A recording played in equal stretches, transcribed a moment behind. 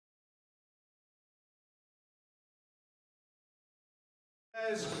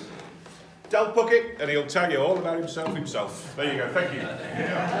There's Del Puckett, and he'll tell you all about himself. There you go, thank you.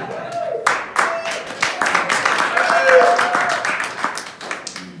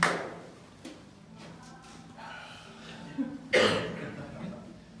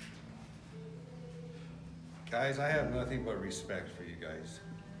 Guys, I have nothing but respect for you guys.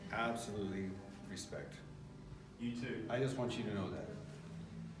 Absolutely respect. You too. I just want you to know that.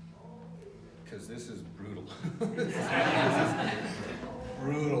 Because this is brutal.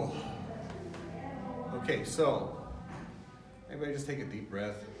 Brutal. Okay, so, everybody just take a deep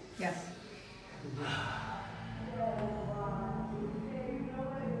breath. Yes.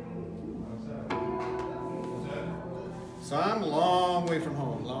 So I'm a long way from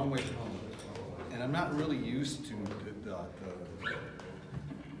home, and I'm not really used to the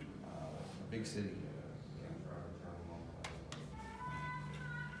big city.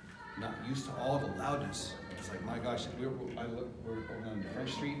 Not used to all the loudness. It's like, my gosh, we're over on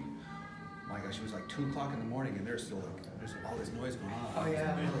French Street. My gosh, it was like 2 o'clock in the morning, and there's still like, there's all this noise going on. Oh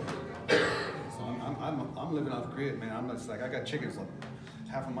yeah. So I'm living off grid, man. I'm just like, I got chickens like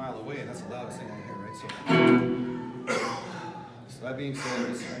half a mile away, and that's the loudest thing I hear, right? So that being said,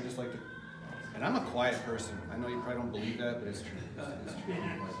 I just like to, and I'm a quiet person. I know you probably don't believe that, but it's true. It's true.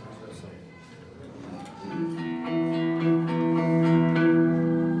 I'm a quiet person,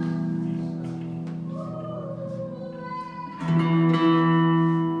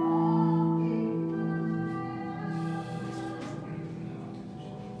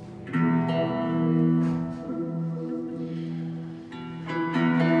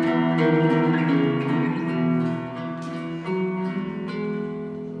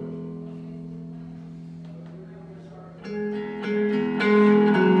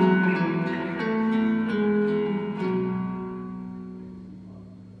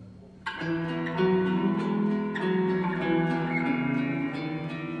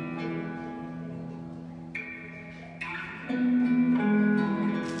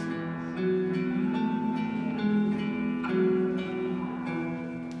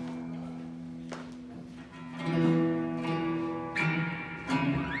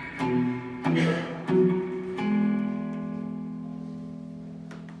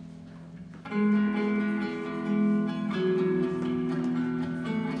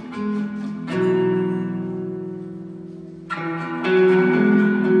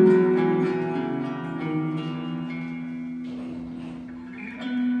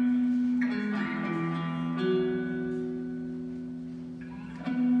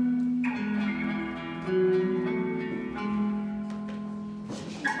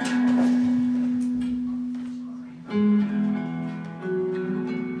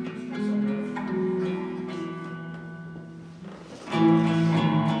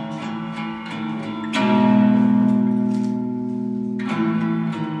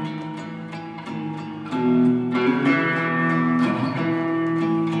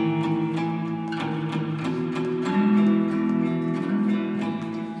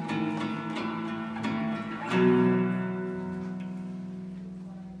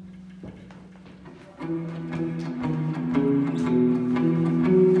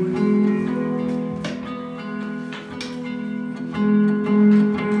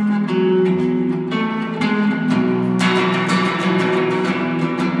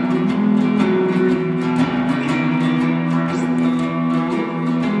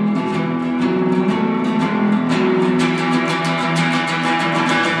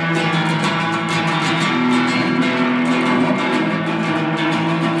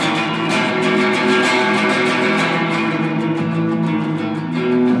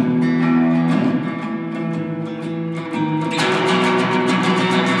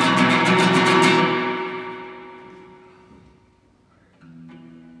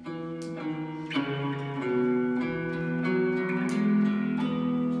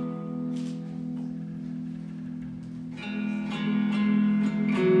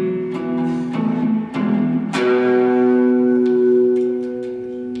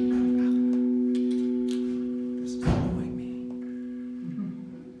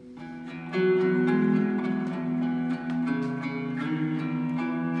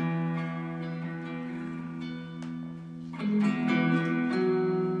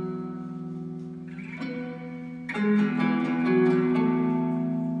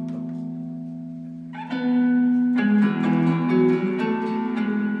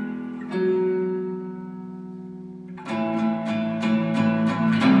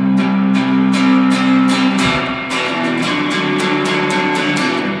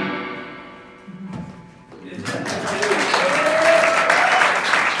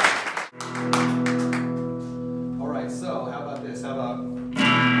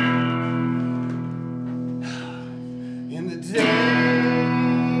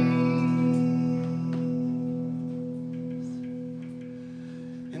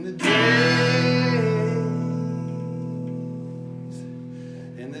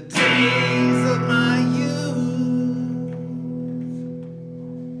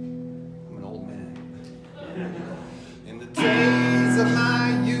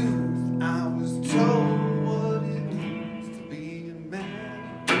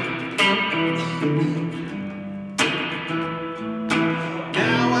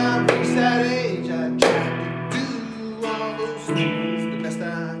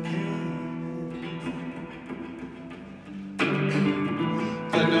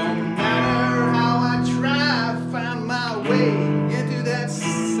 But no matter how I try, I find my way into that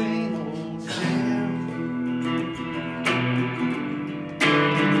same old jam.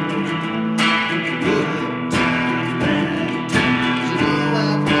 Good times, bad times, you know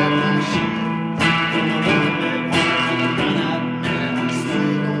I've had my share. From my one-leg home to the run-out man, I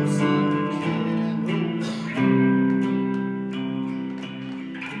still don't seem to care.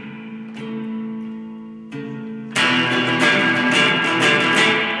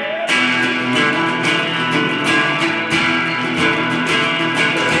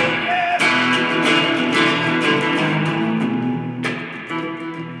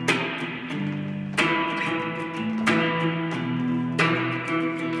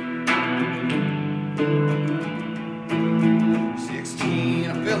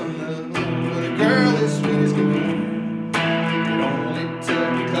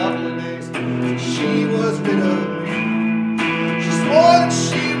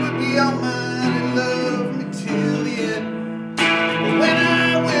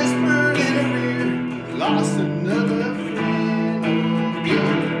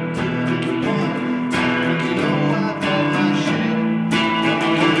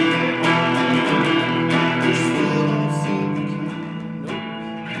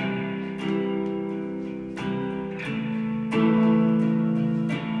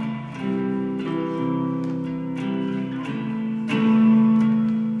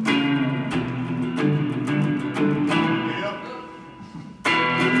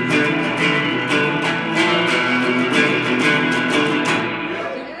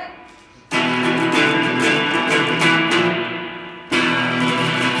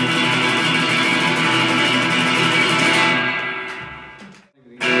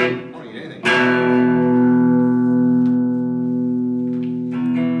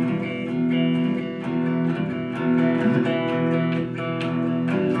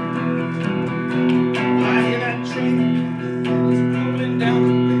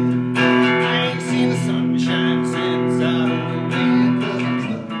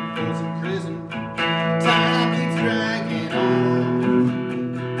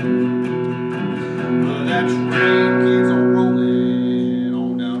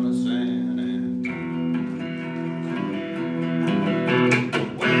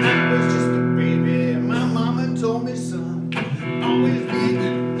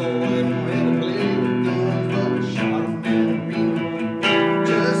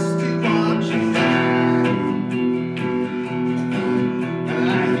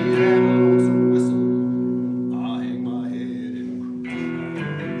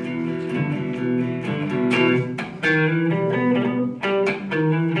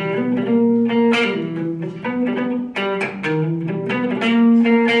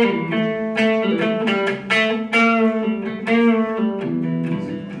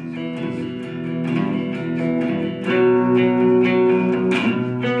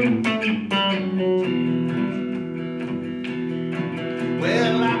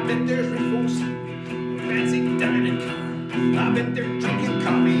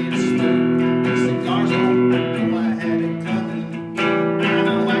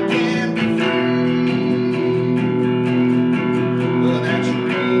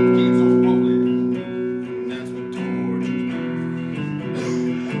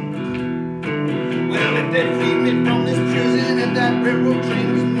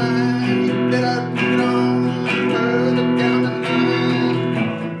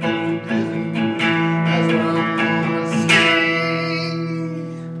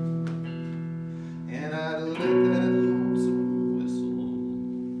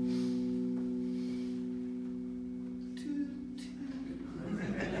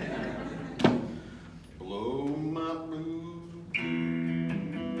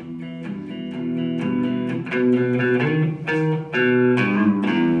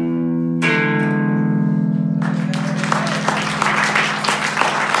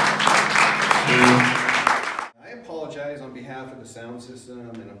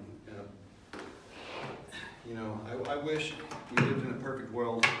 I wish we lived in a perfect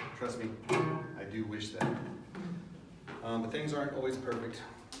world. Trust me, I do wish that. But things aren't always perfect,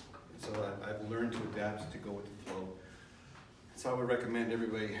 so I've learned to adapt, to go with the flow. So I would recommend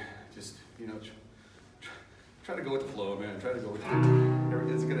everybody just, try to go with the flow, man. Try to go with it.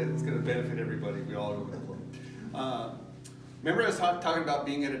 It's gonna benefit everybody if we all go with the flow. Remember I was talking about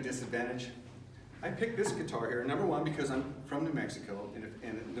being at a disadvantage? I picked this guitar here, number one, because I'm from New Mexico,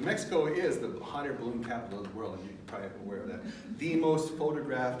 and New Mexico is the hot air balloon capital of the world, and you're probably aware of that. The most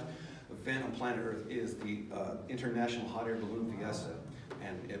photographed event on planet Earth is the International Hot Air Balloon Fiesta.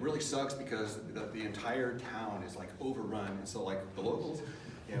 And it really sucks because the entire town is like overrun, and so like the locals,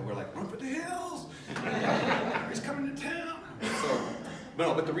 yeah, we're like, run for the hills! He's coming to town! So,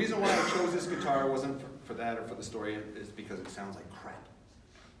 but the reason why I chose this guitar wasn't for that or for the story, is because it sounds like crap.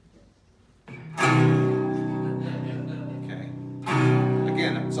 Okay?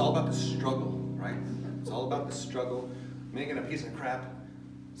 Again, it's all about the struggle, right? It's all about the struggle, making a piece of crap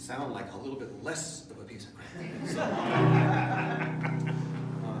sound like a little bit less of a piece of crap.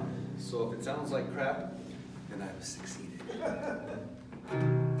 So if it sounds like crap, then I've succeeded.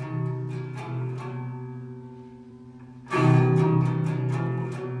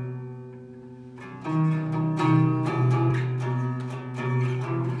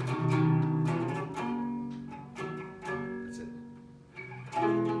 That's it.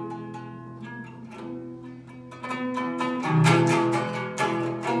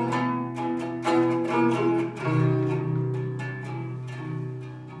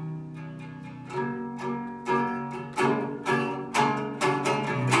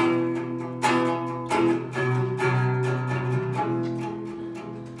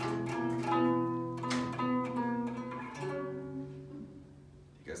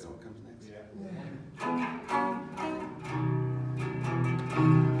 You guys know what comes next? Yeah.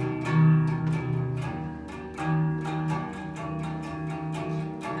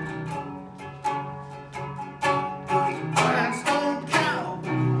 Rhinestone cow,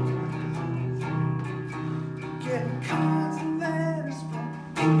 getting cards and letters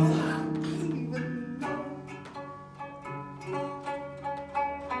from people I don't even know.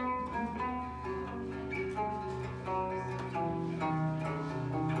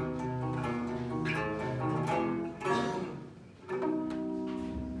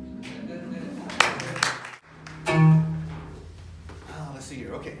 Let's see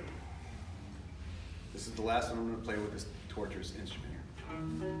here. Okay. This is the last one I'm going to play with this torturous instrument here.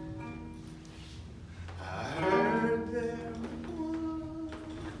 I heard there was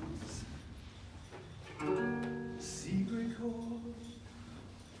a secret chord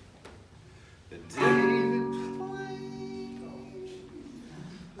that David played.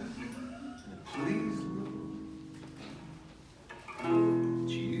 Please, Lord,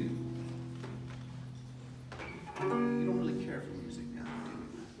 you don't really care for music now, do you?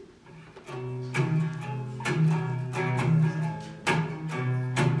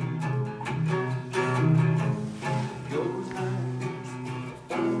 Goes like this.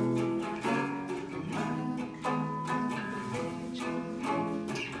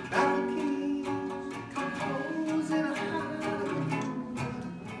 Battle kings compose in a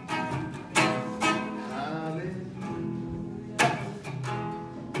hallelujah,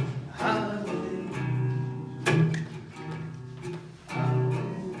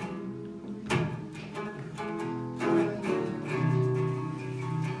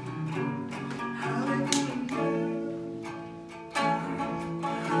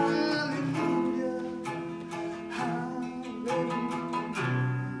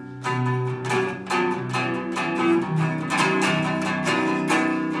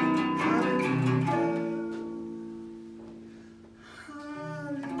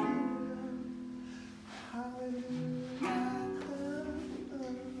 hallelujah,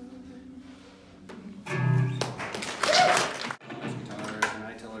 and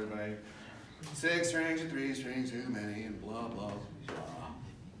I tell everybody 6 strings and 3 strings too many and blah blah blah.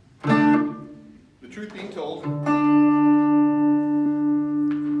 The truth being told,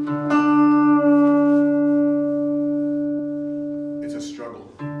 it's a struggle.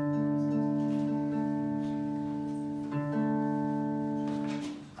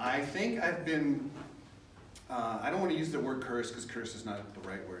 I think I've been, I don't want to use the word curse because curse is not the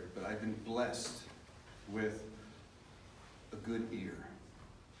right word, but I've been blessed with a good ear.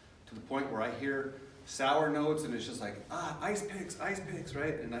 To the point where I hear sour notes and it's just like, ice picks,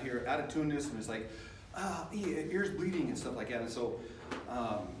 right? And I hear out of tuneness and it's like, ears bleeding and stuff like that. And so,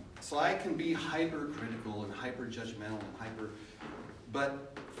 so I can be hypercritical and hyper judgmental and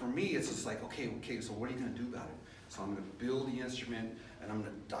but for me it's just like, okay, so what are you gonna do about it? So I'm gonna build the instrument and I'm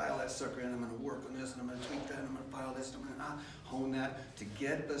gonna dial that sucker in, I'm gonna work on this and I'm gonna tweak that and I'm gonna file this and I'm gonna hone that to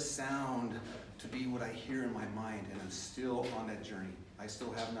get the sound to be what I hear in my mind, and I'm still on that journey. I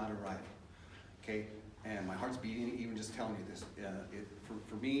still have not arrived, okay? And my heart's beating even just telling you this.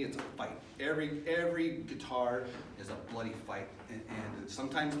 For me, it's a fight. Every guitar is a bloody fight, and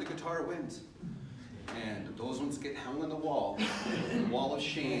sometimes the guitar wins. And those ones get hung on the wall of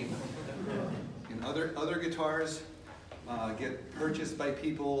shame. And other guitars get purchased by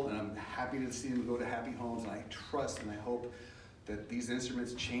people, and I'm happy to see them go to happy homes, and I trust and I hope that these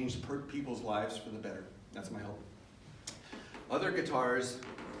instruments change people's lives for the better. That's my hope. Other guitars,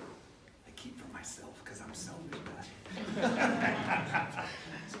 I keep for myself because I'm selfish.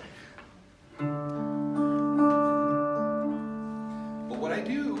 But what I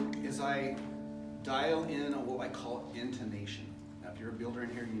do is I dial in on what I call intonation. Now, if you're a builder in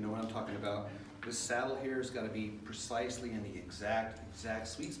here, you know what I'm talking about. This saddle here has got to be precisely in the exact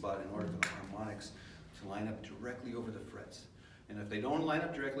sweet spot in order for the harmonics to line up directly over the frets. And if they don't line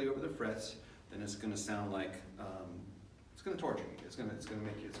up directly over the frets, then it's going to sound like it's going to torture you. It's going to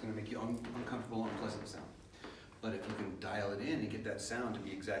make you uncomfortable, unpleasant sound. But if you can dial it in and get that sound to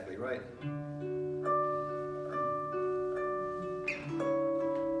be exactly right,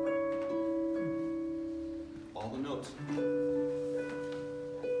 all the notes.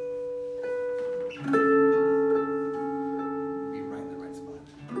 Be right in the right spot.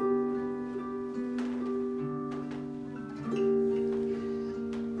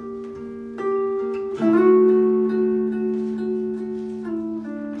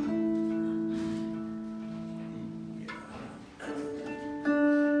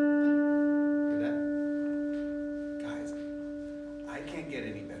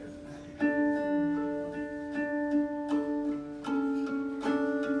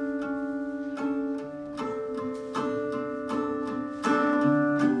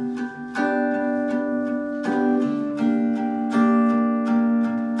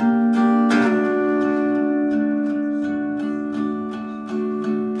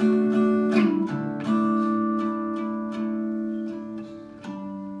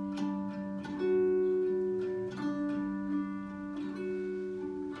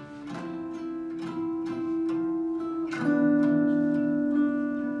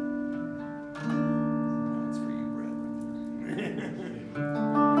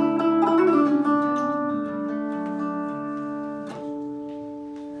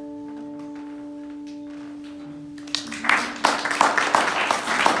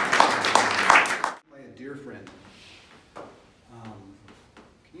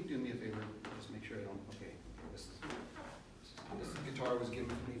 Was given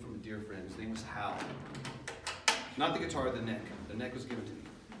to me from a dear friend. His name was Hal. Not the guitar, the neck. The neck was given to me.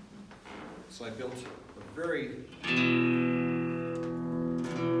 So I built a very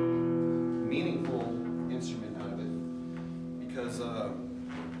meaningful instrument out of it because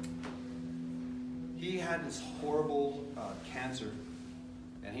he had this horrible cancer,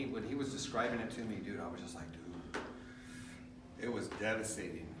 and when he was describing it to me, dude, I was just like, dude, it was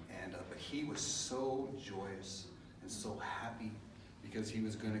devastating. And but he was so joyous and so happy because he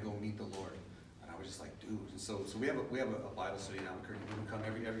was going to go meet the Lord, and I was just like, dude. And so we have a Bible study now. We come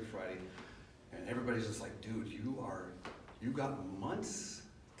every Friday, and everybody's just like, dude, you got months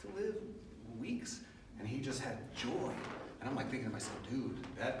to live, weeks, and he just had joy. And I'm like thinking to myself, dude,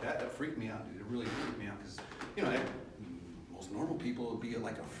 that freaked me out, dude. It really freaked me out because most normal people would be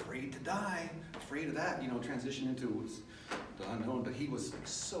like afraid to die, afraid of that, transition into the unknown. But he was like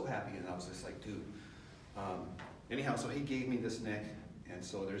so happy, and I was just like, dude. Anyhow, so he gave me this neck, and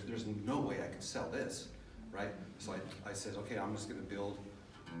so there's no way I could sell this, right? So I said, okay, I'm just gonna build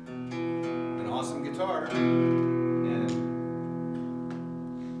an awesome guitar, and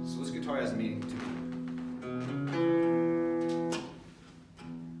so this guitar has meaning to me.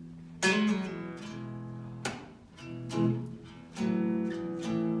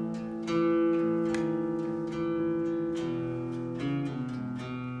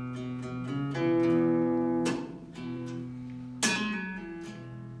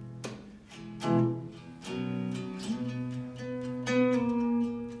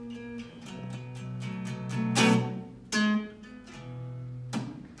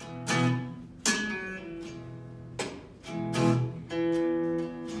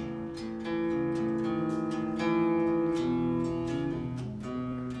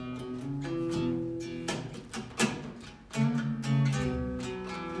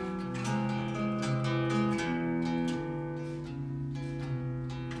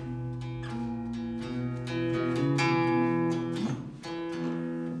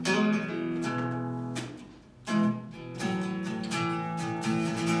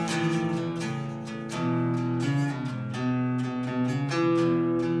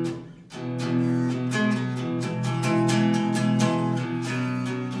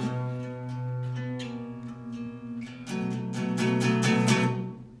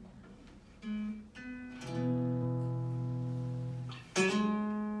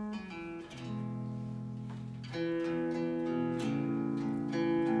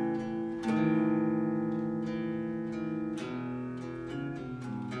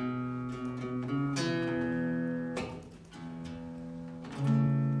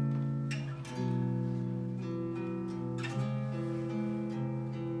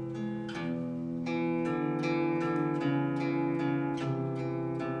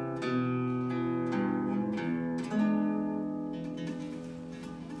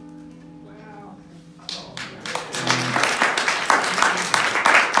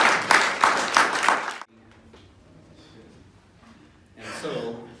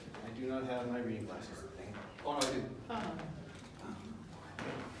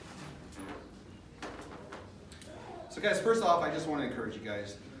 So guys, first off, I just want to encourage you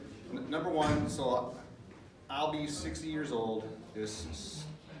guys. Number one, so I'll be 60 years old this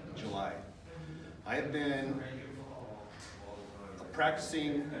July. I have been a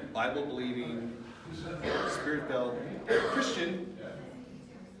practicing, Bible-believing, Spirit-filled Christian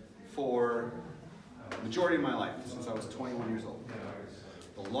for the majority of my life, since I was 21 years old.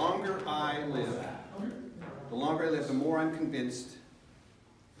 The longer I live, the more I'm convinced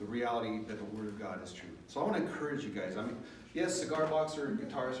the reality that the Word of God is true. So I want to encourage you guys. I mean, yes, cigar box or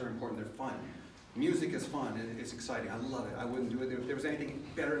guitars are important. They're fun. Music is fun. It's exciting. I love it. I wouldn't do it. If there was anything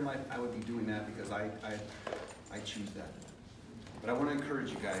better in life, I would be doing that because I choose that. But I want to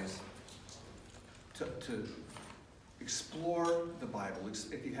encourage you guys to explore the Bible.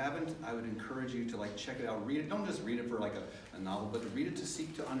 If you haven't, I would encourage you to check it out. Read it. Don't just read it for a novel, but read it to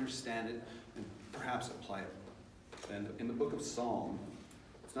seek to understand it and perhaps apply it. And in the book of Psalm,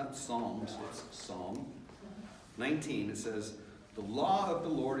 it's not Psalms, it's Psalm 19, it says, "The law of the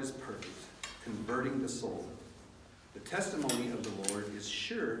Lord is perfect, converting the soul. The testimony of the Lord is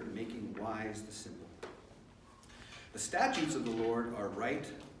sure, making wise the simple. The statutes of the Lord are right,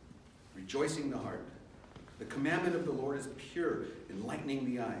 rejoicing the heart. The commandment of the Lord is pure, enlightening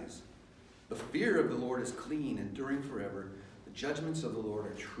the eyes. The fear of the Lord is clean, enduring forever. The judgments of the Lord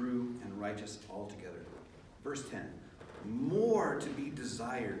are true and righteous altogether." Verse 10, "More to be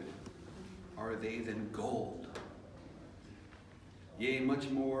desired are they than gold. Yea, much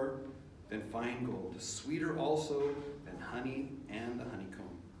more than fine gold, sweeter also than honey and the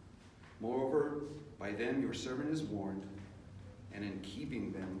honeycomb. Moreover, by them your servant is warned, and in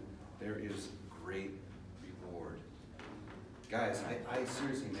keeping them there is great reward." Guys, I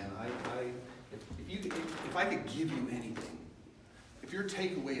seriously, man, if I could give you anything, if your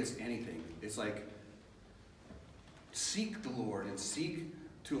takeaway is anything, it's seek the Lord and seek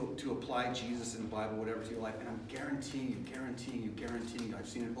to apply Jesus in the Bible, whatever, to your life, and I'm guaranteeing you, I've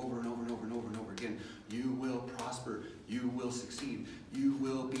seen it over and over and over and over and over again, you will prosper, you will succeed, you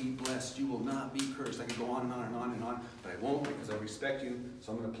will be blessed, you will not be cursed. I can go on and on and on and on, but I won't because I respect you,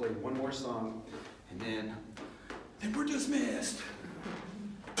 so I'm going to play one more song, and then we're dismissed.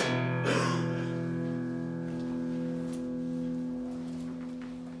 Oh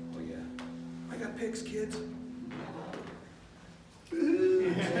yeah, I got picks, kids. All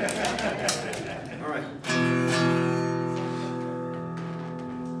right.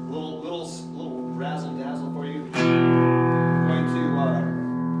 Little razzle dazzle for you. I'm going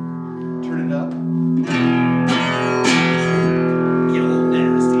to turn it up. Get a little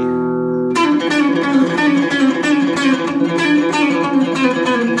nasty.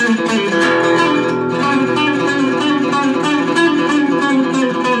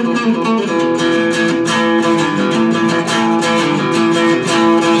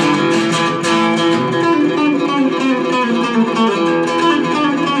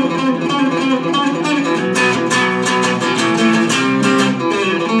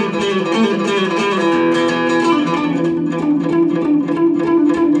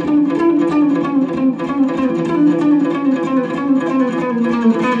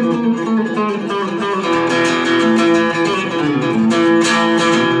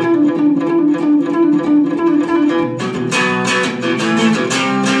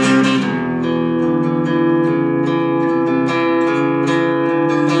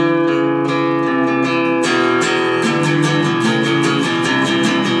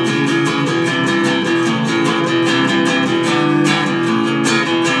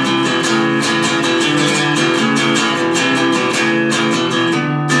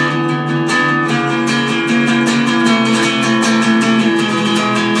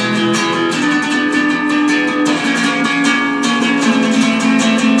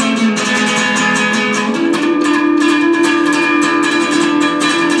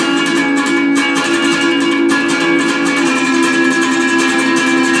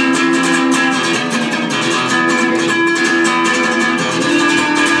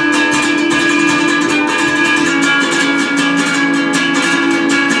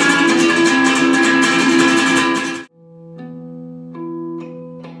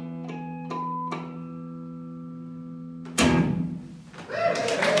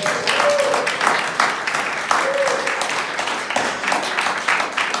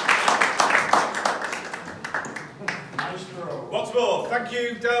 Thank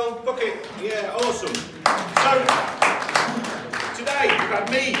you, Del, Puckett. Yeah, awesome. So, today we've had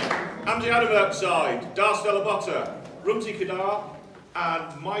me, Andy Adam outside, Dar Stella Botta, Rumsey Kadar,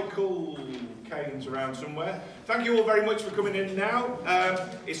 and Michael Kane's around somewhere. Thank you all very much for coming in now.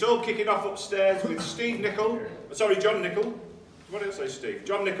 It's all kicking off upstairs with John Nicol. what else say Steve?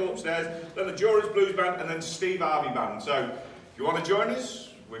 John Nicol upstairs, then the Juris Blues Band, and then Steve Harvey Band. So, if you want to join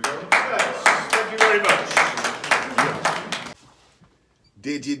us, we're going upstairs. Thank you very much.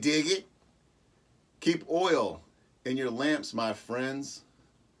 Did you dig it? Keep oil in your lamps, my friends.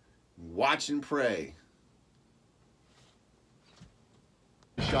 Watch and pray.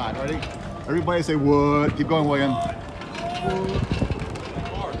 Shot, ready? Everybody say what? Keep going, William.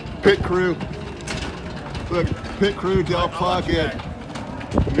 Pit crew. Look, pit crew, Del Puckett.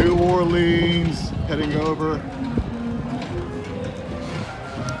 New Orleans, heading over.